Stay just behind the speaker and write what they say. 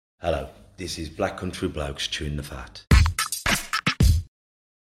Hello, this is Black Country Blokes chewing the fat.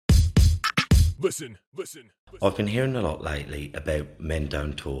 Listen. I've been hearing a lot lately about men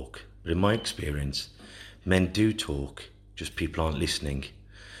don't talk, but in my experience, men do talk, just people aren't listening.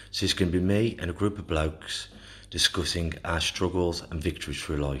 So it's going to be me and a group of blokes discussing our struggles and victories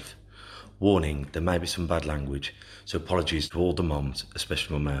through life. Warning, there may be some bad language, so apologies to all the moms,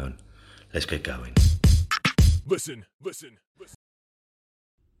 especially my own. Let's get going. Listen.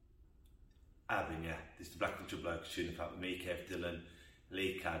 Yeah, this is the Black Country Blokes chewing the fat with me, Kev Dillon,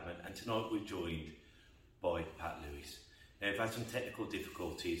 Lee Cadman, and tonight we're joined by Pat Lewis. Now, we've had some technical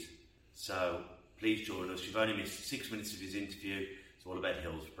difficulties, so please join us. You've only missed 6 minutes of his interview. It's all about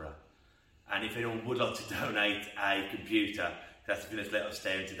Hillsborough. And if anyone would like to donate a computer, that's going to let us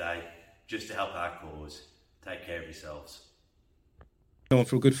down today, just to help our cause. Take care of yourselves. On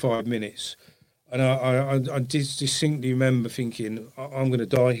for a good 5 minutes, and I distinctly remember thinking, I'm going to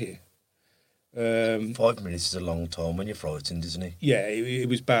die here. 5 minutes is a long time when you're frightened, isn't it? Yeah, it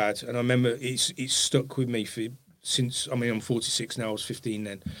was bad, and I remember it's stuck with me since. I mean, I'm 46 now. I was 15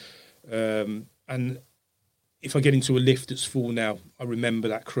 then, and if I get into a lift that's full now, I remember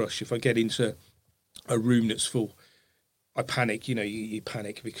that crush. If I get into a room that's full, I panic. You know, you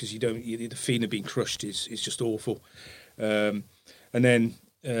panic because the feeling of being crushed is just awful. And then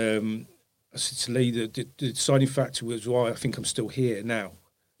I said to Lee, the deciding factor was why I think I'm still here now.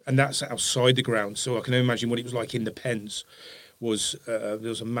 And that's outside the ground, so I can imagine what it was like in the pens. There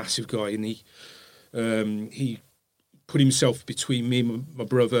was a massive guy, and he put himself between me and my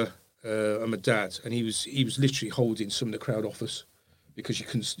brother and my dad, and he was literally holding some of the crowd off us because you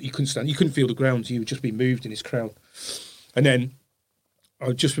couldn't stand, you couldn't feel the ground, you were just being moved in this crowd. And then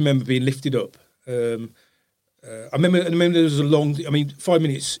I just remember being lifted up. I remember there was 5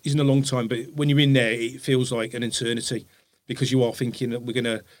 minutes isn't a long time, but when you're in there, it feels like an eternity. Because you are thinking that we're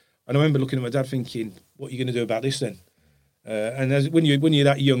gonna, and I remember looking at my dad thinking, "What are you gonna do about this then?" And when you're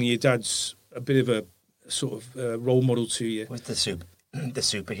that young, your dad's a bit of a sort of role model to you. With the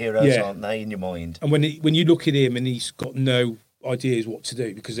superheroes, aren't they, in your mind? And when you look at him and he's got no ideas what to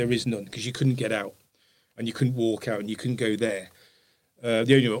do because there is none, because you couldn't get out, and you couldn't walk out, and you couldn't go there.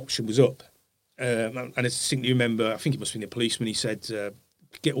 The only option was up. And I distinctly remember, I think it must have been the policeman. He said,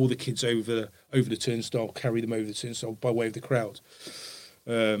 get all the kids over the turnstile, carry them over the turnstile by way of the crowd.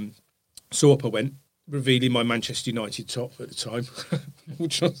 So up I went, revealing my Manchester United top at the time,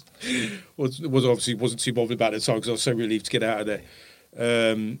 which was obviously wasn't too bothered about at the time because I was so relieved to get out of there.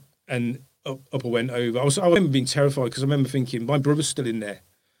 And up I went over. I remember being terrified because I remember thinking, my brother's still in there.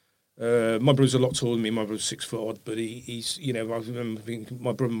 My brother's a lot taller than me. My brother's 6 foot odd, but he's I remember thinking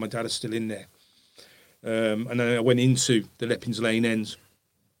my brother and my dad are still in there. And then I went into the Leppings Lane end.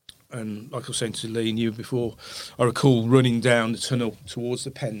 And like I was saying to Lee and you before, I recall running down the tunnel towards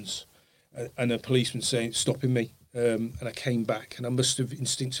the pens and a policeman stopping me. And I came back and I must have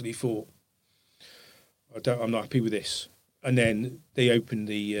instinctively thought, I'm not happy with this. And then they opened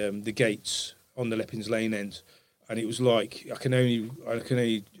the gates on the Leppings Lane end. And it was like, I can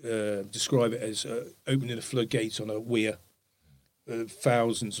only describe it as opening the floodgates on a weir.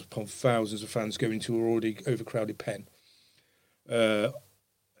 Thousands upon thousands of fans going into an already overcrowded pen.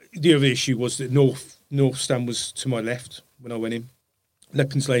 The other issue was that North Stand was to my left when I went in.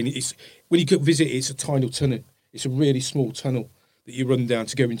 Leppings Lane, when you go visit it, it's a tiny tunnel. It's a really small tunnel that you run down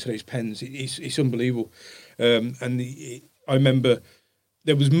to go into those pens. It's unbelievable. I remember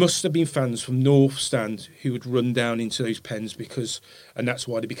must have been fans from North Stand who would run down into those pens and that's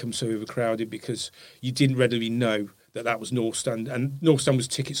why they become so overcrowded, because you didn't readily know that was North Stand, and North Stand was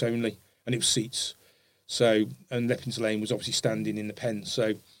tickets only, and it was seats. So, and Leppings Lane was obviously standing in the pen.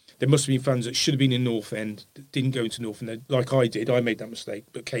 So there must have been fans that should have been in North End, that didn't go into North End, like I did. I made that mistake,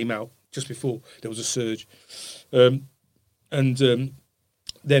 but came out just before there was a surge. Then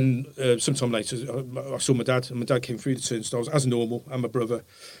sometime later, I saw my dad, and my dad came through the turnstiles as normal, and my brother.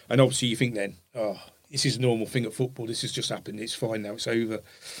 And obviously you think then, this is a normal thing at football. This has just happened. It's fine now. It's over.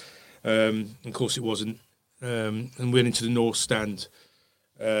 Of course it wasn't. And we went into the North Stand.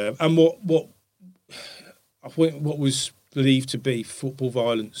 And what was believed to be football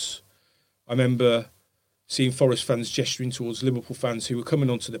violence, I remember seeing Forest fans gesturing towards Liverpool fans who were coming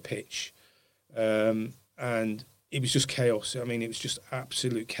onto the pitch, and it was just chaos. I mean, it was just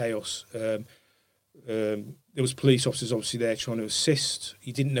absolute chaos. There was police officers obviously there trying to assist.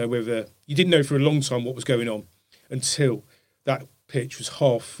 You didn't know for a long time what was going on until that pitch was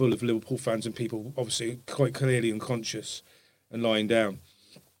half full of Liverpool fans and people obviously quite clearly unconscious and lying down.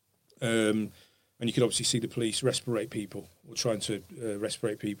 And you could obviously see the police respirate people, or trying to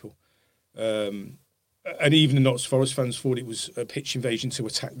respirate people. and even the Notts Forest fans thought it was a pitch invasion to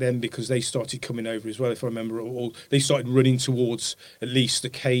attack them because they started coming over as well, if I remember. Or they started running towards at least the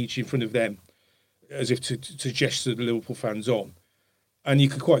cage in front of them, as if to gesture the Liverpool fans on. And you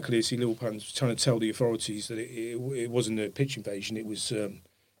could quite clearly see Liverpool fans trying to tell the authorities that it wasn't a pitch invasion. It was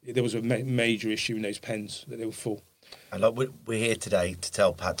there was a major issue in those pens, that they were full. And like we're here today to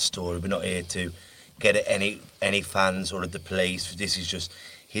tell Pat's story. We're not here to get at any fans or at the police. This is just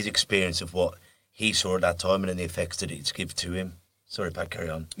his experience of what he saw at that time and then the effects that it's given to him. Sorry, Pat, carry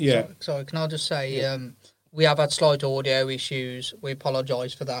on. Yeah. Sorry, can I just say, we have had slight audio issues. We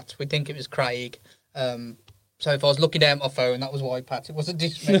apologise for that. We think it was Craig. So if I was looking down at my phone, that was why, Pat. It wasn't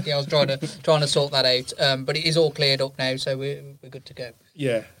disrespecting. I was trying to sort that out. But it is all cleared up now, so we're good to go.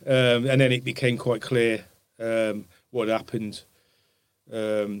 Yeah, and then it became quite clear what happened.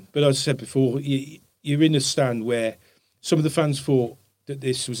 But as I said before, you're in a stand where some of the fans thought that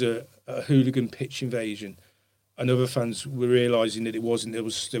this was a hooligan pitch invasion, and other fans were realising that it wasn't. There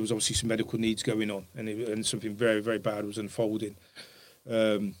was obviously some medical needs going on, and something very, very bad was unfolding.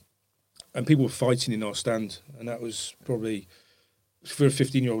 And people were fighting in our stand, and that was probably, for a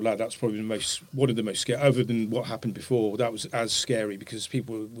 15-year-old lad, that's probably one of the most scary. Other than what happened before, that was as scary because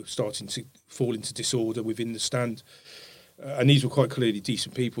people were starting to fall into disorder within the stand. And these were quite clearly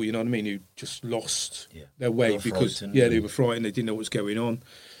decent people, you know what I mean, who just lost their way because they were frightened, they didn't know what was going on.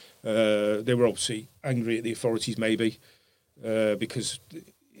 They were obviously angry at the authorities, maybe, because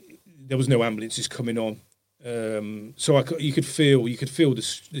there was no ambulances coming on. So you could feel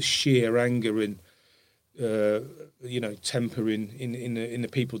the sheer anger and temper in the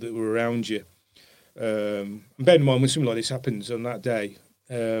people that were around you. And bear in mind, when something like this happens on that day,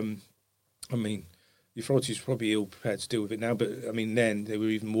 I mean, the authorities were probably ill prepared to deal with it now, but I mean, then they were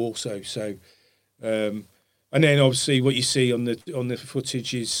even more so. So, and then obviously what you see on the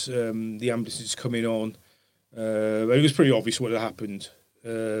footage is the ambulances coming on. It was pretty obvious what had happened.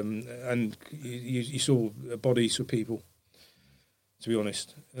 And you saw bodies of people, to be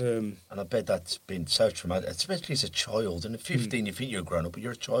honest. And I bet that's been so traumatic, especially as a child. And at 15, you think you're grown up, but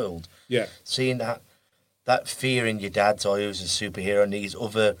you're a child. Yeah. Seeing that fear in your dad's eye who's a superhero and these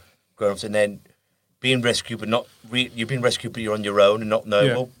other grown-ups, and then being rescued, but you've been rescued, but you're on your own and not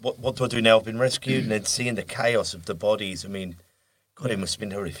knowing, well, what do I do now? I've been rescued. And then seeing the chaos of the bodies, I mean, God, it must have been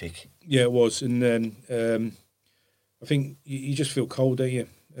horrific. Yeah, it was. And then I think you just feel cold, don't you?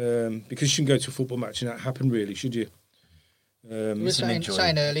 Because you shouldn't go to a football match and that happened, really, should you? You were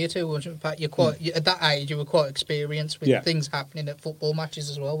saying earlier too, wasn't you? In fact, you're quite at that age. You were quite experienced with things happening at football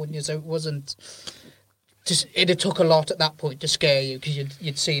matches as well, wouldn't you? So it wasn't just. It had took a lot at that point to scare you because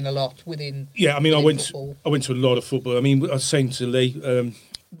you'd seen a lot within. Yeah, I mean, I went to a lot of football. I mean, I was saying to Lee,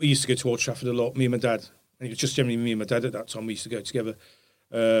 we used to go to Old Trafford a lot. Me and my dad, and it was just generally me and my dad at that time. We used to go together.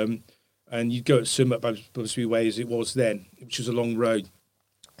 And you'd go at Summit Busby Way as it was then, which was a long road.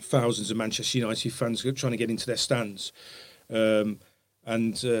 Thousands of Manchester United fans trying to get into their stands, it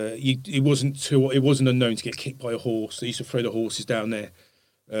wasn't unknown to get kicked by a horse. They used to throw the horses down there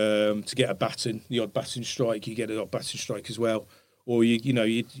to get a baton, the odd baton strike. You get an odd baton strike as well, or you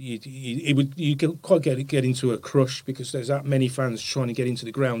could quite get into a crush because there's that many fans trying to get into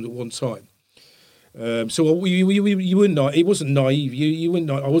the ground at one time. So you weren't naive. It wasn't naive. You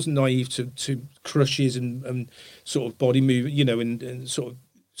weren't. I wasn't naive to crushes and sort of body movement, and sort of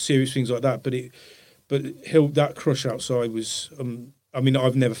serious things like that. But that crush outside was. I mean,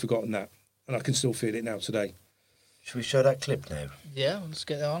 I've never forgotten that, and I can still feel it now today. Should we show that clip now? Yeah, let's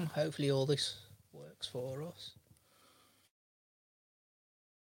get on. Hopefully, all this works for us.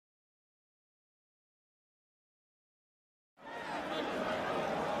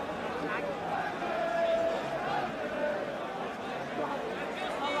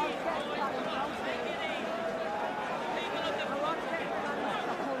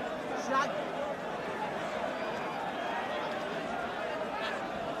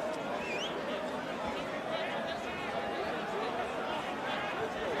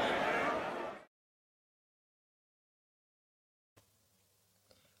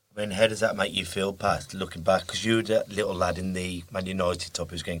 I mean, how does that make you feel, Pat, looking back? Because you were that little lad in the Man United top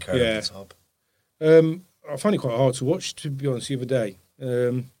who's getting carried at the top. I find it quite hard to watch, to be honest, the other day.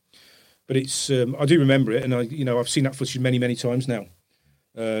 But it's I do remember it, and I've seen that footage many, many times now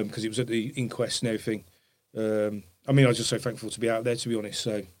because it was at the inquest and everything. I mean, I was just so thankful to be out there, to be honest.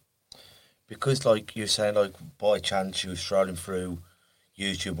 So, because like you're saying, like by chance you were strolling through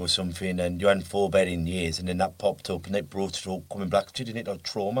YouTube or something, and you hadn't forebed in years, and then that popped up, and it brought it all coming back to you, didn't it? Like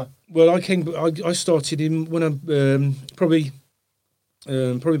trauma. Well, I started in when I'm probably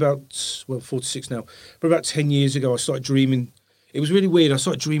about 46 now. Probably about 10 years ago, I started dreaming. It was really weird. I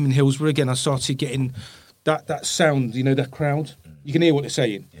started dreaming Hillsborough again. I started getting that sound, you know, that crowd, you can hear what they're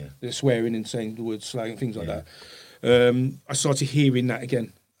saying. Yeah. They're swearing and saying the word slang and things like that. I started hearing that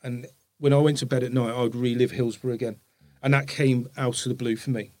again, and when I went to bed at night, I would relive Hillsborough again, and that came out of the blue for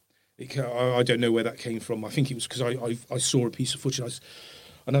me. I don't know where that came from. I think it was because I saw a piece of footage,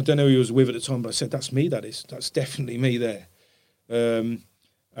 and I don't know who he was with at the time, but I said, that's me, that's definitely me there.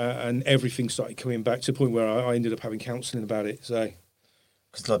 And everything started coming back to the point where I ended up having counselling about it. So,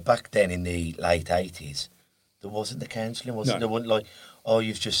 because like back then in the late 80s, there wasn't the counselling, wasn't there? Wasn't like, oh,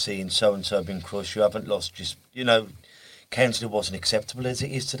 you've just seen so-and-so been crushed, you haven't lost, just, you know, counselling wasn't acceptable as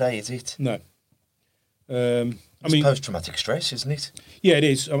it is today, is it? No. I mean, post-traumatic stress, isn't it? Yeah, it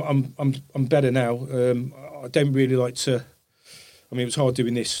is. I'm better now. I don't really like to. I mean, it was hard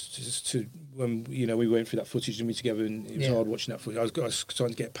doing this when we went through that footage and we together, and it was hard watching that footage. I was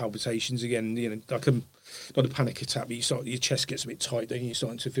starting to get palpitations again. You know, like not a panic attack, but your chest gets a bit tight, don't you? You're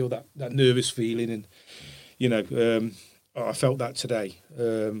starting to feel that nervous feeling, and you know, I felt that today.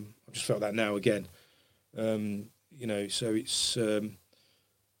 I just felt that now again. You know, so it's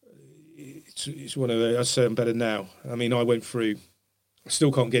one of the. I say I'm better now. I mean, I went through. I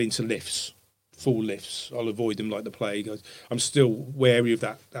still can't get into lifts, full lifts. I'll avoid them like the plague. I'm still wary of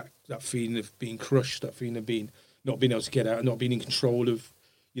that feeling of being crushed, that feeling of not being able to get out, not being in control of,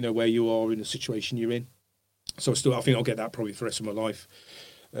 you know, where you are in the situation you're in. So I think I'll get that probably for the rest of my life.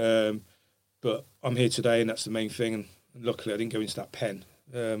 But I'm here today, and that's the main thing. And luckily, I didn't go into that pen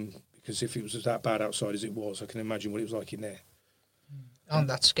because if it was that bad outside as it was, I can imagine what it was like in there. On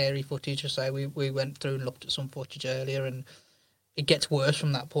that scary footage, I say we went through and looked at some footage earlier, and it gets worse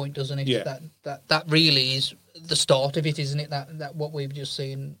from that point, doesn't it? Yeah. That really is the start of it, isn't it? That what we've just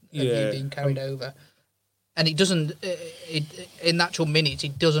seen of you being carried over, and it doesn't. In actual minutes,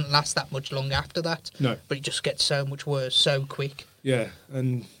 it doesn't last that much long after that. No, but it just gets so much worse so quick. Yeah,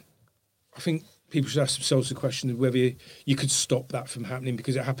 and I think people should ask themselves the question of whether you could stop that from happening,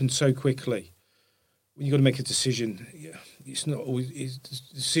 because it happened so quickly. When you've got to make a decision, it's not always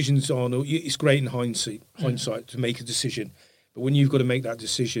decisions aren't. It's great in hindsight to make a decision, but when you've got to make that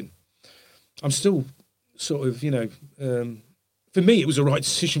decision, I'm still sort of, you know, for me it was a right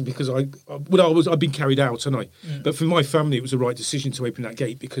decision because I'd been carried out, hadn't I? But for my family it was the right decision to open that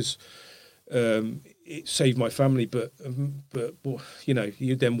gate because it saved my family. But you know,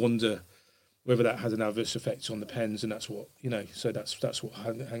 you then wonder whether that had an adverse effect on the pens, and that's what, you know. So that's what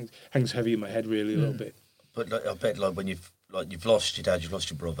hangs heavy in my head really a little bit. But like, I bet like when you've lost your dad, you've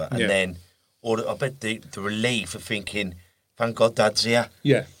lost your brother, and then I bet the relief of thinking, thank God Dad's here.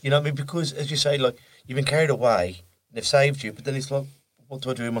 Yeah, you know what I mean? Because as you say, like you've been carried away, they've saved you, but then it's like, what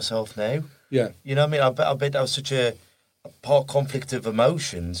do I do with myself now? Yeah, you know what I mean? I bet that was such a part conflict of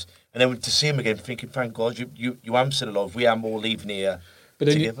emotions, and then to see him again, thinking, thank God you am still alive. We am all leaving here. But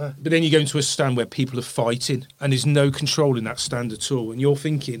then you go into a stand where people are fighting and there's no control in that stand at all. And you're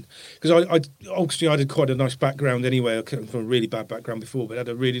thinking, because I had quite a nice background anyway. I came from a really bad background before, but I had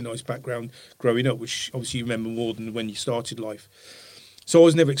a really nice background growing up, which obviously you remember more than when you started life. So I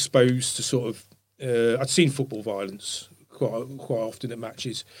was never exposed to sort of, I'd seen football violence quite often at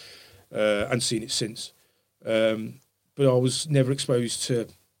matches and seen it since. But I was never exposed to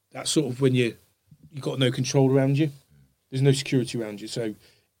that sort of when you've got no control around you. There's no security around you, so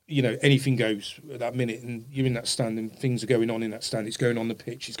you know anything goes at that minute, and you're in that stand, and things are going on in that stand. It's going on the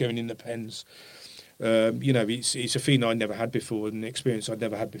pitch, it's going in the pens. You know, it's a feeling I'd never had before, and an experience I'd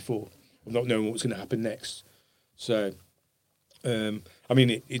never had before of not knowing what was going to happen next. So, I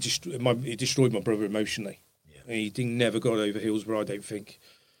mean, it destroyed my brother emotionally. Yeah. He never got over Hillsborough, I don't think.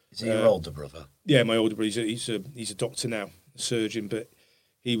 Is he your older brother? Yeah, my older brother. He's a doctor now, a surgeon, but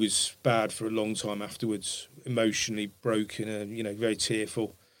he was bad for a long time afterwards, emotionally broken, and you know, very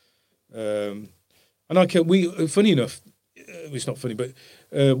tearful. And funny enough, it's not funny, but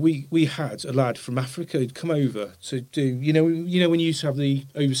we had a lad from Africa who'd come over to do, you know when you used to have the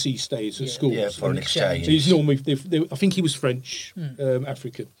overseas stays at schools, for an exchange. So he's normally, I think he was French,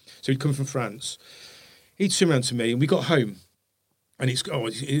 African, so he'd come from France. He'd turn around to me, and we got home, and I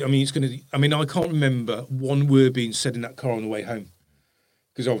can't remember one word being said in that car on the way home.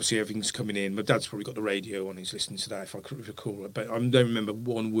 Because obviously everything's coming in. My dad's probably got the radio on. He's listening to that, if I could recall. But I don't remember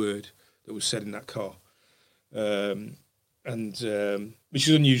one word that was said in that car. Which is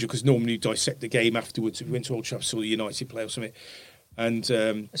unusual because normally you dissect the game afterwards. If we went to Old Trafford, saw the United play or something. And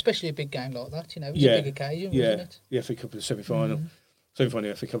especially a big game like that, you know. It was a big occasion, wasn't it? The FA Cup, the semi-final.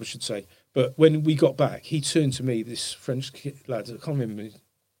 Semi-final FA Cup, I should say. But when we got back, he turned to me, this French lad, I can't remember,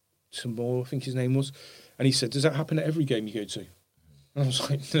 Samor, I think his name was. And he said, does that happen at every game you go to? And I was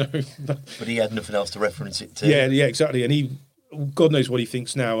like, no. But he had nothing else to reference it to. Yeah, exactly. And God knows what he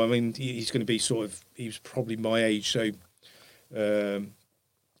thinks now. I mean, he's going to be he was probably my age, so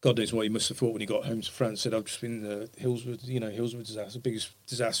God knows what he must have thought when he got home to France. Said, I've just been Hillsborough, Hillsborough disaster, the biggest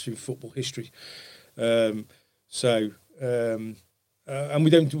disaster in football history. And we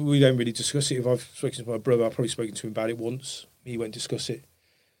don't really discuss it. If I've spoken to my brother, I've probably spoken to him about it once. He won't discuss it.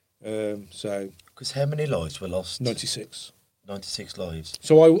 Because how many lives were lost? 96. 96 lives.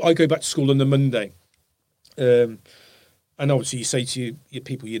 So I go back to school on the Monday. And obviously you say to your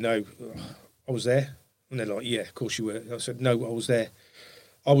people, I was there. And they're like, yeah, of course you were. I said, no, I was there.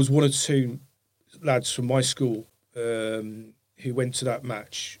 I was one or two lads from my school who went to that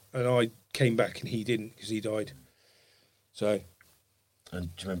match, and I came back and he didn't because he died. So.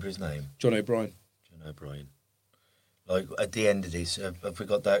 And do you remember his name? John O'Brien. John O'Brien. Like, at the end of this, have we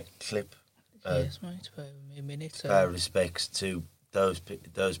got that clip? Yes, mate. Bear with me a minute. Our respects to those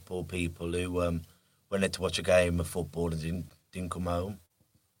poor people who went there to watch a game of football and didn't come home.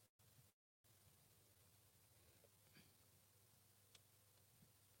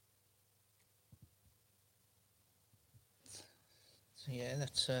 So yeah,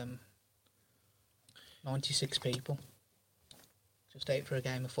 that's 96 people just out for a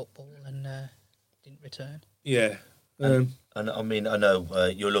game of football and didn't return. Yeah. And I mean, I know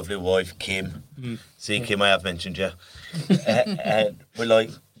your lovely wife, Kim. See, Kim, I have mentioned you. We're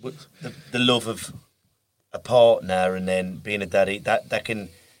like the love of a partner and then being a daddy. That can,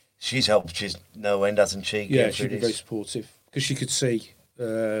 she's helped you no end, hasn't she? Yeah, she's been very supportive because she could see.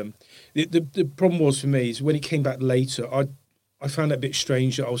 The problem was for me is when it came back later, I found that a bit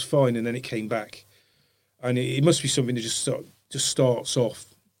strange that I was fine and then it came back, and it must be something that just starts off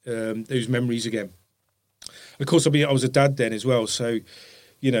those memories again. And of course, I was a dad then as well, so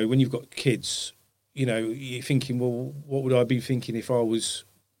when you've got kids, you're thinking, well, what would I be thinking if I was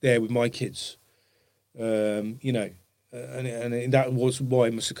there with my kids? And that was why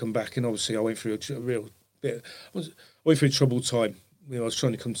it must have come back. And obviously, I went through a real bit. I went through a troubled time. I was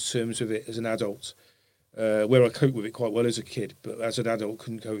trying to come to terms with it as an adult. Where I coped with it quite well as a kid, but as an adult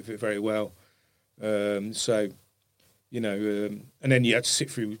couldn't cope with it very well. And then you had to sit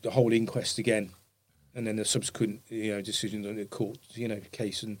through the whole inquest again, and then the subsequent decisions on the court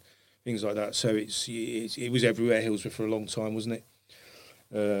case and things like that. So it was everywhere, Hillsborough, for a long time, wasn't it?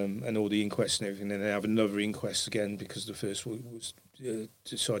 And all the inquests and everything. And then they have another inquest again because the first one was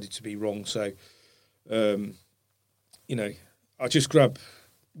decided to be wrong. So I just grab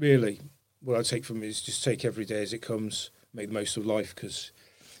really. What I take from it is just take every day as it comes, make the most of life, because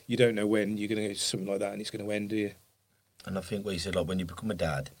you don't know when you're going to go to something like that and it's going to end, do you? And I think what you said, like when you become a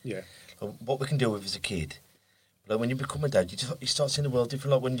dad, yeah, what we can deal with as a kid, like when you become a dad, you start seeing the world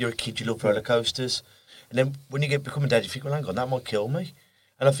different. Like when you're a kid, you love roller coasters, and then when you become a dad, you think, well, hang on, that might kill me.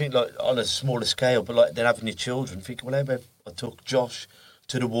 And I think like on a smaller scale, but like then having your children, thinking, well, maybe I took Josh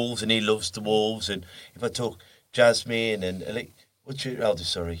to the wolves and he loves the wolves, and if I took Jasmine and what's your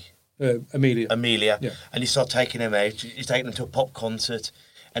eldest? Sorry. Amelia. Yeah. And you start taking them out, you take them to a pop concert,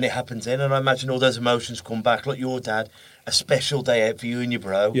 and it happens then. And I imagine all those emotions come back, like your dad, a special day out for you and your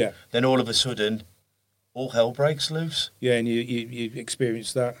bro. Yeah. Then all of a sudden, all hell breaks loose. Yeah, and you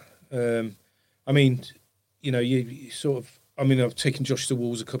experience that. You sort of. I've taken Josh to the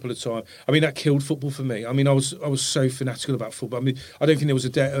Wolves a couple of times. I mean, that killed football for me. I mean, I was so fanatical about football. I mean, I don't think there was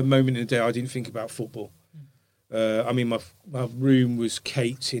a moment in the day I didn't think about football. My room was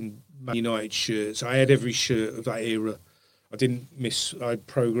caked in Man United shirts. I had every shirt of that era. I didn't miss. I had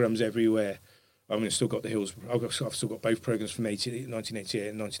programs everywhere. I mean, I still got the Hillsborough. I've still got both programs from 1988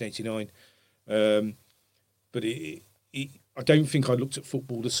 and 1989. But I don't think I looked at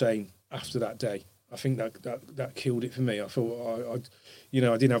football the same after that day. I think that killed it for me. I thought I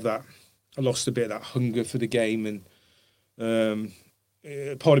didn't have that. I lost a bit of that hunger for the game, and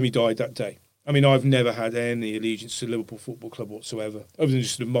part of me died that day. I mean, I've never had any allegiance to Liverpool Football Club whatsoever, other than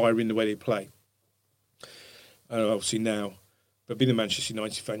just admiring the way they play. And obviously now, but being a Manchester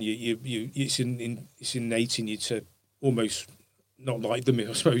United fan, it's innate in you to almost not like them,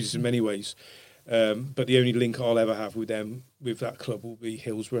 I suppose, in many ways. But the only link I'll ever have with that club, will be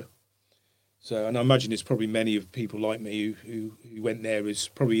Hillsborough. So, and I imagine there's probably many of people like me who went there as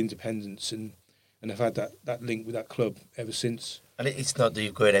probably independents and have had that link with that club ever since. And it's not that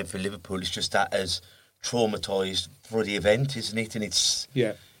you're going out for Liverpool, it's just that as traumatised for the event, isn't it? And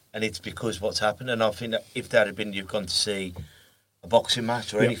it's because what's happened. And I think that if that had been you've gone to see a boxing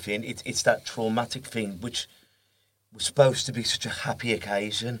match or anything, it's that traumatic thing which was supposed to be such a happy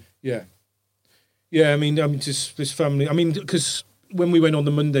occasion. Yeah. Yeah, I mean, just this family. I mean, because when we went on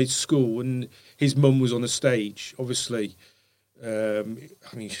the Monday to school and his mum was on the stage, obviously, I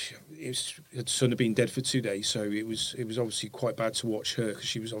mean, her son had been dead for 2 days, so it was obviously quite bad to watch her because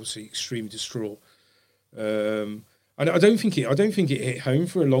she was obviously extremely distraught. And I don't think it hit home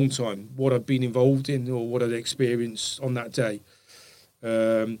for a long time what I'd been involved in or what I'd experienced on that day.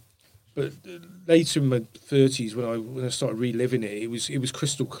 But later in my 30s, when I started reliving it, it was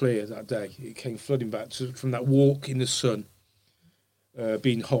crystal clear that day. It came flooding back from that walk in the sun,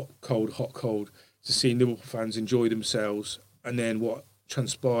 being hot, cold, to seeing Liverpool fans enjoy themselves, and then what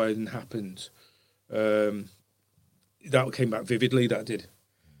transpired and happened. That came back vividly. That did.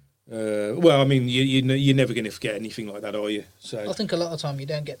 Well, I mean, you're never going to forget anything like that, are you? So I think a lot of time you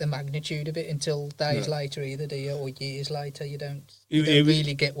don't get the magnitude of it until days later, either, do you? Or years later, you don't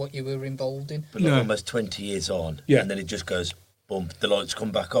really get what you were involved in. But almost 20 years on, and then it just goes, boom, the lights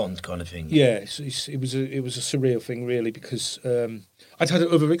come back on, kind of thing. Yeah, it was a surreal thing, really, because I'd had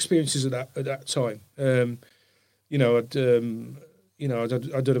other experiences at that time. I'd had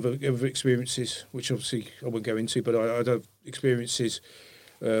other experiences, which obviously I won't go into, but I'd had experiences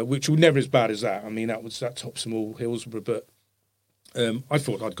which were never as bad as that. I mean, that tops them all, Hillsborough. But I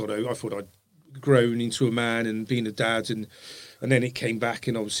thought I'd got over. I thought I'd grown into a man and been a dad, and then it came back,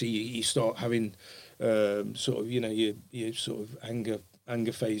 and obviously you start having sort of, your sort of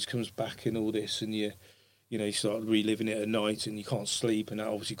anger phase comes back and all this, and you start reliving it at night, and you can't sleep, and that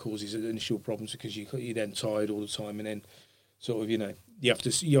obviously causes initial problems because you're then tired all the time, and then sort of you have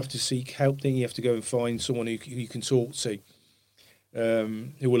to seek help. Then you have to go and find someone who you can talk to.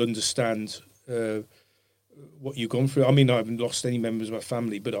 Who will understand what you've gone through. I mean, I haven't lost any members of my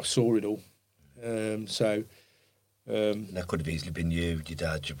family, but I saw it all. That could have easily been you, your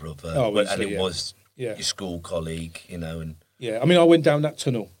dad, your brother, and it was your school colleague, and I mean, I went down that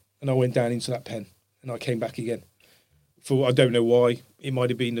tunnel and I went down into that pen and I came back again. I don't know why. It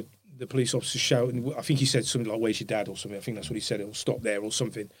might have been the police officer shouting. I think he said something like, "Where's your dad?" or something. I think that's what he said. It'll stop there or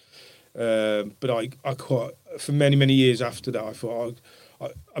something. But I quite, for many years after that, I thought,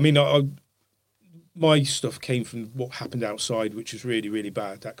 my stuff came from what happened outside, which was really, really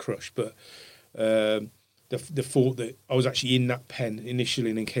bad, that crush. But the thought that I was actually in that pen initially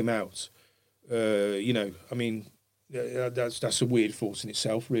and then came out, I mean, that's a weird thought in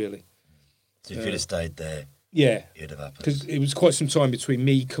itself, really. So if you'd have stayed there, it'd have happened. Because it was quite some time between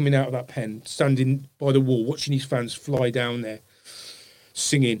me coming out of that pen, standing by the wall, watching these fans fly down there,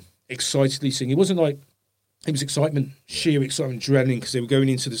 singing. Excitedly singing. It wasn't like, it was excitement, sheer excitement, adrenaline, because they were going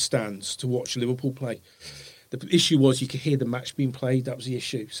into the stands to watch Liverpool play. The issue was you could hear the match being played. That was the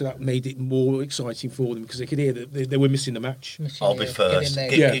issue. So that made it more exciting for them because they could hear that they were missing the match. I'll be first.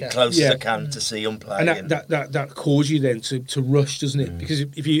 Get close as I can to see them play. And that caused you then to rush, doesn't it? Because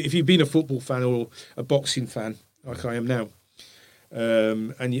if you've been a football fan or a boxing fan like I am now,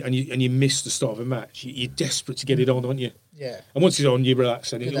 and you miss the start of a match, you're desperate to get it on, aren't you? Yeah. And once it's on, you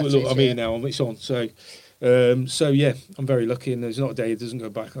relax. And I'm here now, it's on. So yeah, I'm very lucky, and there's not a day it doesn't go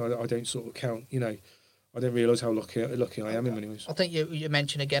back. I don't sort of count, I don't realise how lucky I am in many ways. I think you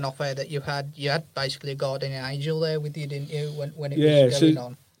mentioned again off air that you had basically a guardian angel there with you, didn't you, when it was going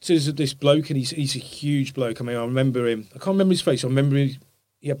on? So there's this bloke, and he's a huge bloke. I mean, I remember him. I can't remember his face. I remember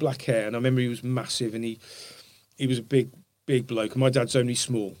he had black hair, and I remember he was massive, and he was a big bloke. And my dad's only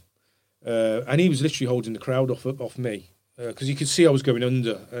small, and he was literally holding the crowd off me because he could see I was going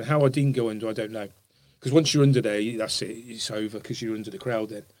under. And how I didn't go under, I don't know. Because once you're under there, that's it. It's over because you're under the crowd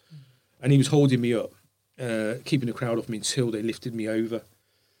then. And he was holding me up. Keeping the crowd off me until they lifted me over.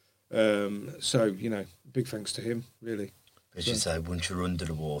 So, big thanks to him, really. As you say, once you're under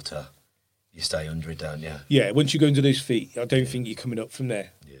the water, you stay under it, don't you? Yeah, once you go under those feet, I don't think you're coming up from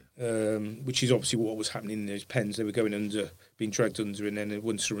there. Yeah. Which is obviously what was happening in those pens. They were going under, being dragged under, and then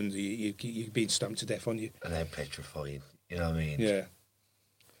once you're under, you're being stamped to death on you. And they're petrifying, you know what I mean? Yeah.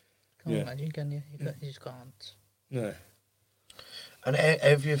 Can't imagine, can you? You just can't. No. And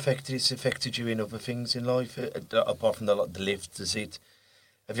have you it's affected you in other things in life, apart from the lift, does it?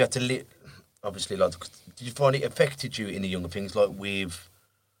 Have you had to live, obviously, did you find it affected you in the younger things, like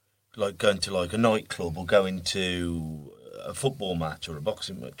going to a nightclub or going to a football match or a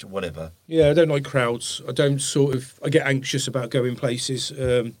boxing match or whatever? Yeah, I don't like crowds. I get anxious about going places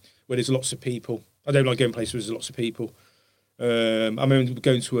where there's lots of people. I don't like going places where there's lots of people. I remember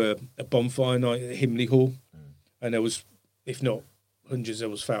going to a bonfire night at Himley Hall, and there was, if not hundreds, there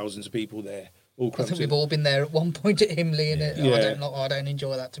was thousands of people there. All I think we've all been there at one point at Himley, and I don't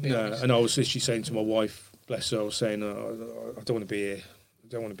enjoy that, to be honest. And I was literally saying to my wife, bless her, I was saying, I don't want to be here. I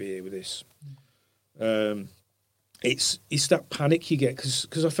don't want to be here with this. It's that panic you get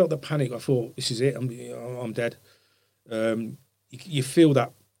because I felt that panic. I thought, this is it. I'm dead. You feel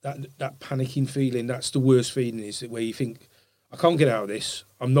that panicking feeling. That's the worst feeling. Is where you think, I can't get out of this.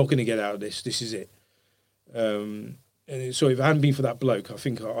 I'm not going to get out of this. This is it. And so if it hadn't been for that bloke, I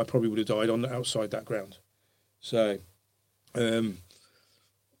think I probably would have died on outside that ground. So,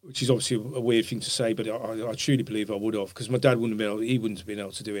 which is obviously a weird thing to say, but I truly believe I would have, because my dad wouldn't have been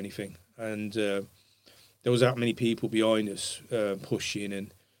able to do anything. And there was that many people behind us pushing,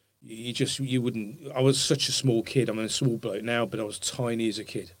 and you wouldn't. I was such a small kid. I'm a small bloke now, but I was tiny as a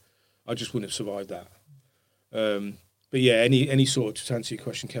kid. I just wouldn't have survived that. But yeah, any sort of, to answer your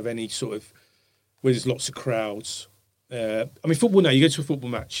question, Kev, any sort of where there's lots of crowds. I mean, football now. You go to a football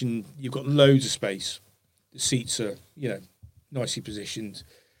match and you've got loads of space. The seats are, nicely positioned.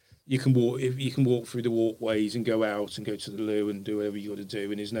 You can walk through the walkways and go out and go to the loo and do whatever you got to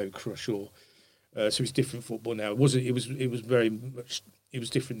do, and there's no crush or. So it's different football now. It was very much. It was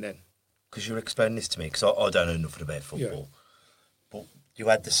different then. Because you were explaining this to me, because I don't know nothing about football. Yeah. But you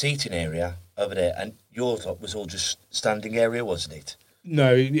had the seating area over there, and yours was all just standing area, wasn't it?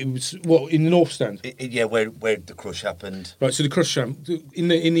 No, it was in the north stand. Where the crush happened. Right, so the crush in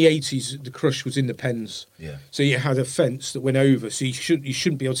the 80s, the crush was in the pens. Yeah. So you had a fence that went over, so you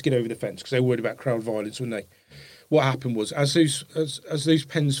shouldn't be able to get over the fence because they were worried about crowd violence, weren't they? What happened was as those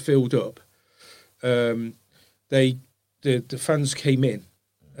pens filled up, the fans came in.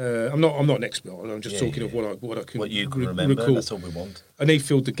 I'm not an expert. I'm just talking of what I can. What you can remember. Recall. That's all we want. And they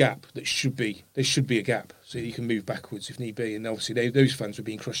filled the gap that should be. There should be a gap so you can move backwards if need be. And obviously those fans were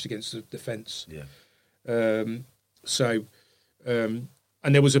being crushed against the fence. Yeah. And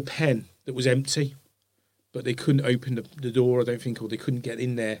there was a pen that was empty, but they couldn't open the door. I don't think, or they couldn't get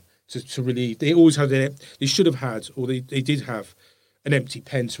in there to relieve. They always had they should have had, or they did have, an empty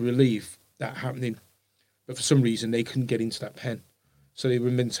pen to relieve that happening. But for some reason they couldn't get into that pen. So they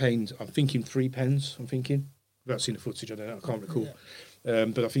were maintained, I'm thinking 3 pens, without seeing the footage, I don't know, I can't recall. Yeah.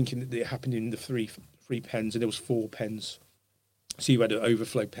 But I think it happened in the three pens, and there was 4 pens. So you had an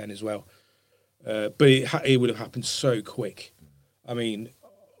overflow pen as well. But it would have happened so quick. I mean,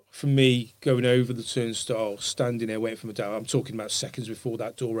 for me, going over the turnstile, standing there waiting for my dad, I'm talking about seconds before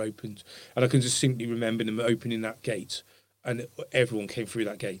that door opened. And I can just simply remember them opening that gate, and everyone came through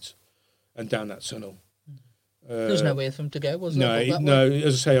that gate and down that tunnel. There was nowhere for them to go, was there? No.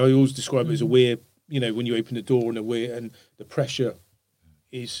 As I say, I always describe it as a weir. When you open the door and and the pressure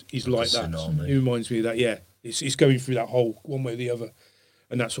is like that. It reminds me of that. Yeah, it's going through that hole one way or the other,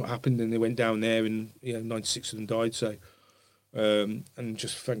 and that's what happened. And they went down there, and 96 of them died. So, and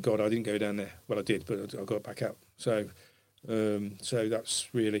just thank God I didn't go down there. Well, I did, but I got back out. So, that's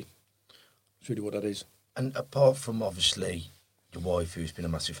really what that is. And apart from obviously your wife, who's been a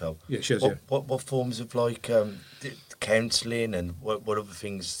massive help. Yeah, she has. What forms of counselling and what other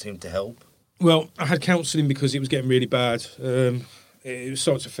things seem to help? Well, I had counselling because it was getting really bad. It was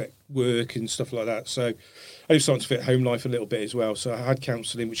starting to affect work and stuff like that. So I was starting to affect home life a little bit as well. So I had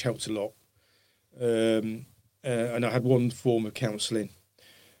counselling, which helped a lot. And I had one form of counselling.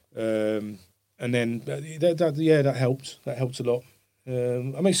 And then that helped. That helped a lot. I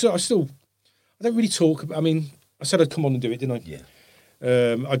don't really talk. I said I'd come on and do it, didn't I? Yeah.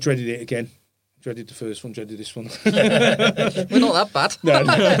 I dreaded it again. Dreaded the first one, dreaded this one. We're not that bad. No.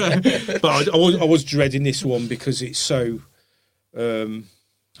 But I was dreading this one because it's so, I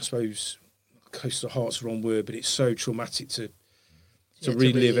suppose, close to the heart's the wrong word, but it's so traumatic to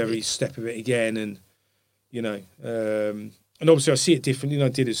relive every step of it again. And, and obviously I see it differently than I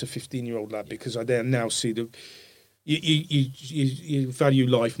did as a 15-year-old lad, because I now see that you value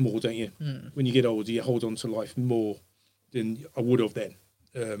life more, don't you? When you get older, you hold on to life more than I would have then.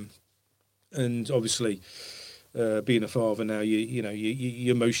 And obviously, being a father now,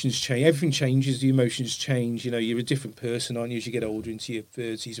 your emotions change. Everything changes. The emotions change. You're a different person, aren't you? As you get older, into your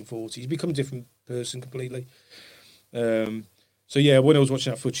 30s and 40s, you become a different person completely. So yeah, when I was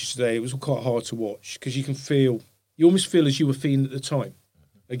watching that footage today, it was quite hard to watch because you almost feel as you were feeling at the time.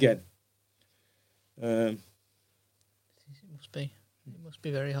 Again. It must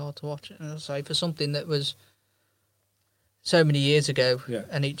be very hard to watch. And I'll say for something that was so many years ago,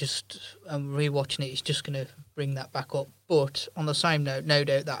 and rewatching it's just going to bring that back up. But on the same note, no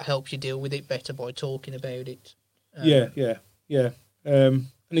doubt that helps you deal with it better by talking about it. Yeah. And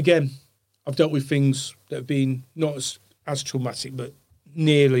again, I've dealt with things that have been not as traumatic, but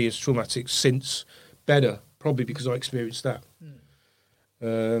nearly as traumatic since. Better, probably because I experienced that.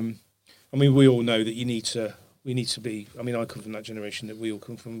 We all know that we need to be. I come from that generation that we all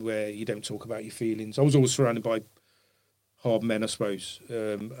come from, where you don't talk about your feelings. I was always surrounded by hard men, I suppose.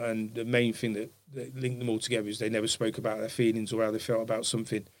 And the main thing that linked them all together is they never spoke about their feelings or how they felt about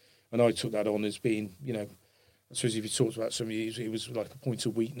something. And I took that on as being, I suppose if you talked about something, it was like a point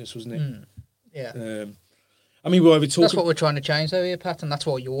of weakness, wasn't it? Yeah. I mean, we either talk. That's what we're trying to change, though, here, Pat, and that's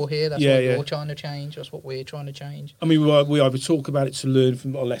why you're here. That's what you're trying to change. That's what we're trying to change. I mean, we either talk about it to learn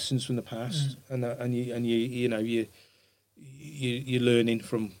from our lessons from the past, and you're learning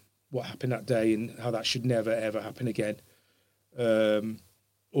from what happened that day and how that should never ever happen again,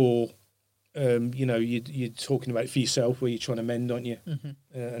 or you're talking about it for yourself, where you're trying to mend, aren't you,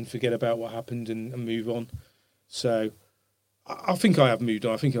 and forget about what happened and move on. So, I think I have moved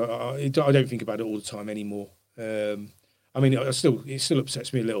on. I think I don't think about it all the time anymore. I mean, it still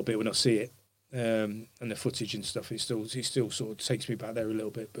upsets me a little bit when I see it, and the footage and stuff. It still sort of takes me back there a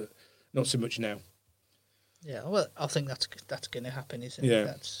little bit, but not so much now. Yeah, well, I think that's going to happen, isn't it? Yeah.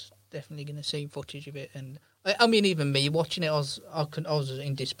 That's definitely going to see footage of it, and I mean, even me watching it, I was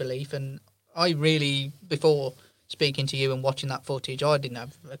in disbelief, and I really, before speaking to you and watching that footage, I didn't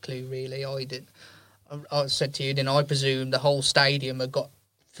have a clue really. I said to you, then I presumed the whole stadium had got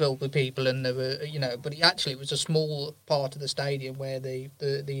filled with people, and there were, but it was a small part of the stadium where the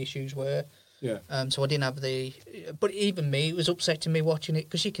issues were. Yeah. So I didn't have but even me, it was upsetting me watching it,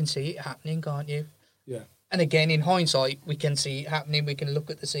 because you can see it happening, can't you? Yeah. And again, in hindsight, we can see it happening. We can look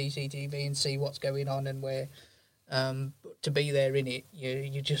at the CCTV and see what's going on, and where to be there in it,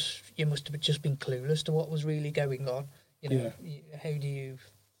 you must have just been clueless to what was really going on.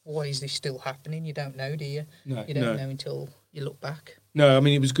 Why is this still happening? You don't know, do you? No, you don't know until you look back. No, I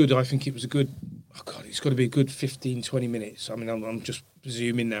mean, it was good. I think it was a good, it's got to be a good 15, 20 minutes. I mean, I'm just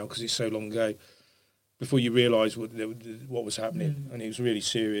presuming now because it's so long ago, before you realise what was happening. And it was really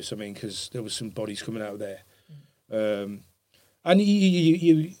serious, I mean, because there was some bodies coming out of there. And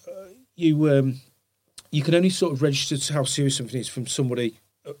you can only sort of register how serious something is from somebody,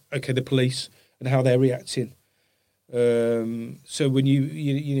 the police, and how they're reacting. So when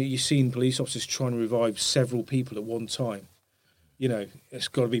you're seeing police officers trying to revive several people at one time, it's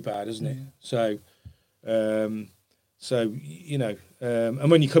got to be bad, isn't it? So, and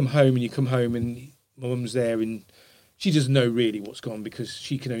when you come home and my mum's there and she doesn't know really what's gone because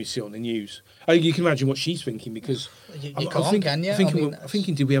she can only see it on the news. I think you can imagine what she's thinking, because can you? I'm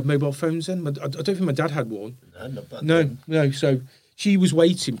thinking, did we have mobile phones then? I don't think my dad had one. No, not back No, then. no. So she was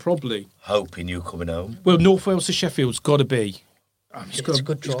waiting, probably Hoping you were coming home. Well, North Wales to Sheffield's got to be. It's a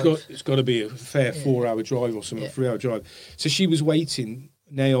good drive. It's got to be a fair 4-hour drive or something, 3-hour drive. So she was waiting,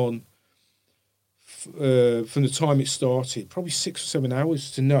 from the time it started, probably 6 or 7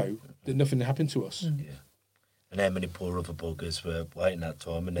 hours to know that nothing had happened to us. Yeah. And how many poor other buggers were waiting that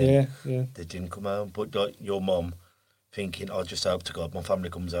time, and then they didn't come home. But like your mum thinking, I just hope to God my family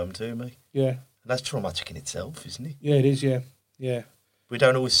comes home to me. Yeah. And that's traumatic in itself, isn't it? Yeah, it is, yeah. We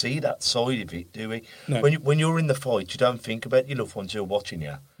don't always see that side of it, do we? No. When you're in the fight, you don't think about your loved ones who are watching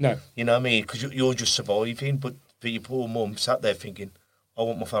you. No. You know what I mean? Because you're just surviving, but for your poor mum sat there thinking, I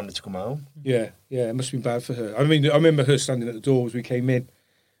want my family to come home. Yeah, it must have been bad for her. I mean, I remember her standing at the door as we came in,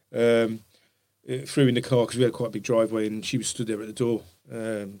 through in the car, because we had quite a big driveway, and she was stood there at the door.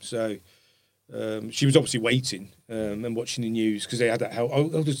 She was obviously waiting and watching the news, because they had that help. I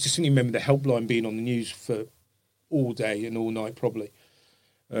just distinctly remember the helpline being on the news for all day and all night, probably.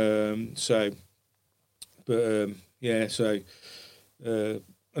 And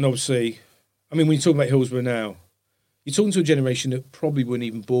obviously, I mean, when you talk about Hillsborough now, you're talking to a generation that probably weren't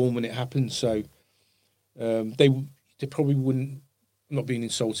even born when it happened, so they probably wouldn't, not being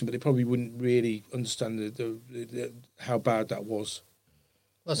insulting, but they probably wouldn't really understand the how bad that was.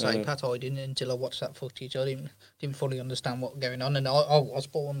 Well, Pat, I didn't until I watched that footage. I didn't fully understand what was going on, and I was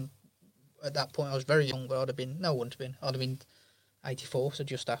born at that point. I was very young, but I wouldn't have been. I'd have been 84, so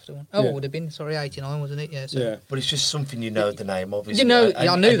just after one. I would have been, 89, wasn't it? Yeah. So. Yeah. But it's just something you know the name, obviously.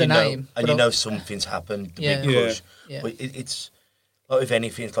 I knew the name. And you know something's happened, the big crush. Yeah. But it's like with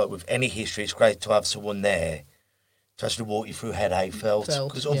anything, it's like with any history, it's great to have someone there to actually walk you through how they felt.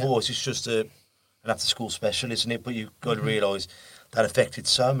 Because otherwise it's just an after-school special, isn't it? But you've got to realise that affected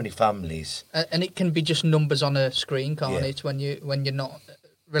so many families. And it can be just numbers on a screen, can't it, when you're not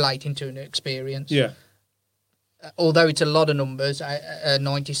relating to an experience. Yeah. Although it's a lot of numbers,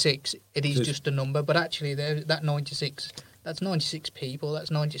 96, it is just a number. But actually, that's 96 people.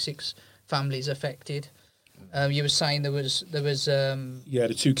 That's 96 families affected. You were saying there was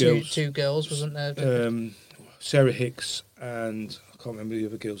the two girls. Two girls, wasn't there? Sarah Hicks and I can't remember the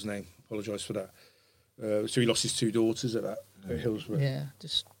other girl's name. Apologise for that. So he lost his 2 daughters at Hillsborough. Yeah,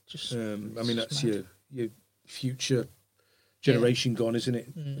 just. I mean, that's your future generation gone, isn't it?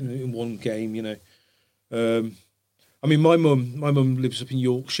 In one game, you know. I mean, my mum lives up in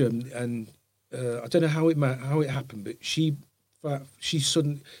Yorkshire, and I don't know how it happened, but she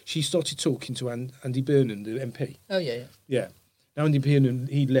started talking to Andy Burnham, the MP. Oh yeah. Yeah. Now Andy Burnham,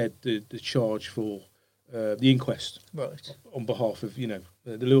 he led the charge for the inquest Right. on behalf of the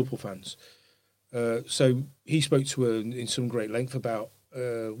Liverpool fans. So he spoke to her in some great length about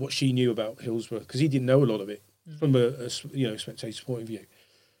what she knew about Hillsborough, because he didn't know a lot of it from a spectator's point of view.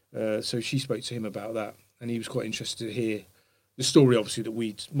 So she spoke to him about that, and he was quite interested to hear the story, obviously,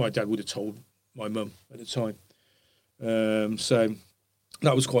 that my dad would have told my mum at the time. So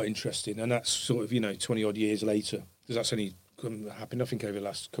that was quite interesting, and that's sort of 20 odd years later, because that's only happened, I think, over the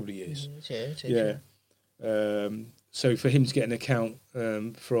last couple of years. Yeah. So for him to get an account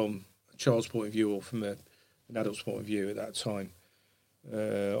from a child's point of view or from an adult's point of view at that time,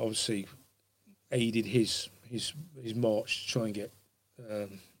 obviously aided his march to try and get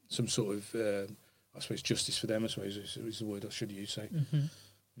some sort of, I suppose, justice for them, I suppose is the word I should use. So.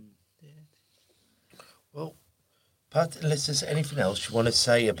 Well, Pat, unless there's anything else you want to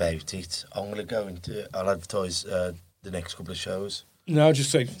say about it, I'm going to I'll advertise the next couple of shows. No, I'll just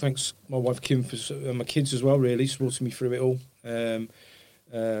say thanks, my wife Kim, for my kids as well, really supporting me through it all.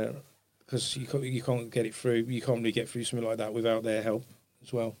 Because you can't get it through, you can't really get through something like that without their help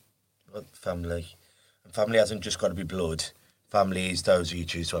as well. Family. And family hasn't just got to be blood. Family is those who you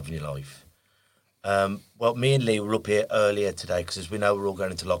choose to have in your life. Well, me and Lee were up here earlier today because, as we know, we're all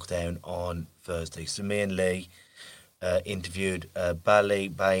going into lockdown on Thursday. So me and Lee interviewed Bally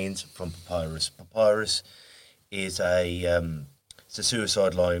Baines from Papyrus. Papyrus is it's a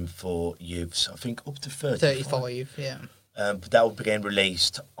suicide line for youths, I think up to 35, yeah. But that will begin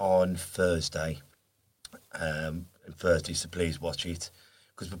released on Thursday. So please watch it.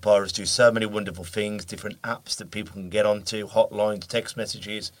 Because Papyrus do so many wonderful things, different apps that people can get onto, hotlines, text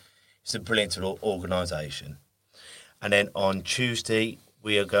messages. It's a brilliant organisation. And then on Tuesday,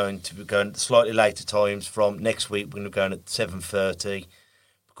 we are going to be going at slightly later times from next week. We're going to be going at 7:30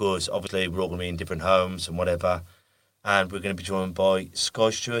 because obviously we're all going to be in different homes and whatever. And we're going to be joined by Sky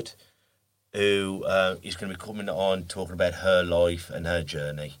Stewart, who is going to be coming on talking about her life and her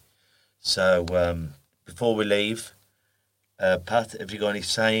journey. So before we leave, Pat, have you got any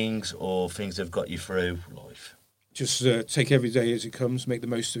sayings or things that have got you through life? Just take every day as it comes, make the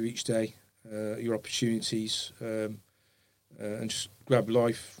most of each day, your opportunities, and just grab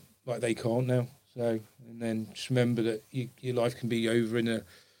life like they can't now. So, and then just remember that your life can be over in a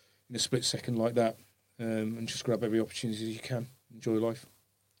split second like that, and just grab every opportunity you can. Enjoy life.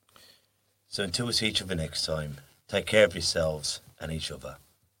 So until we see each other next time, take care of yourselves and each other.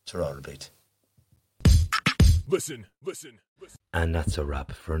 Ta-ra a bit. Listen. And that's a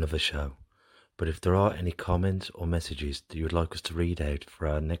wrap for another show. But if there are any comments or messages that you would like us to read out for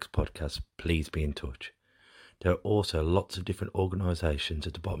our next podcast, please be in touch. There are also lots of different organisations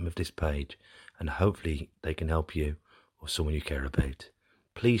at the bottom of this page, and hopefully they can help you or someone you care about.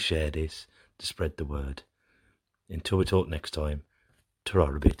 Please share this to spread the word. Until we talk next time,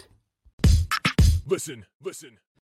 ta-ra a bit. Listen.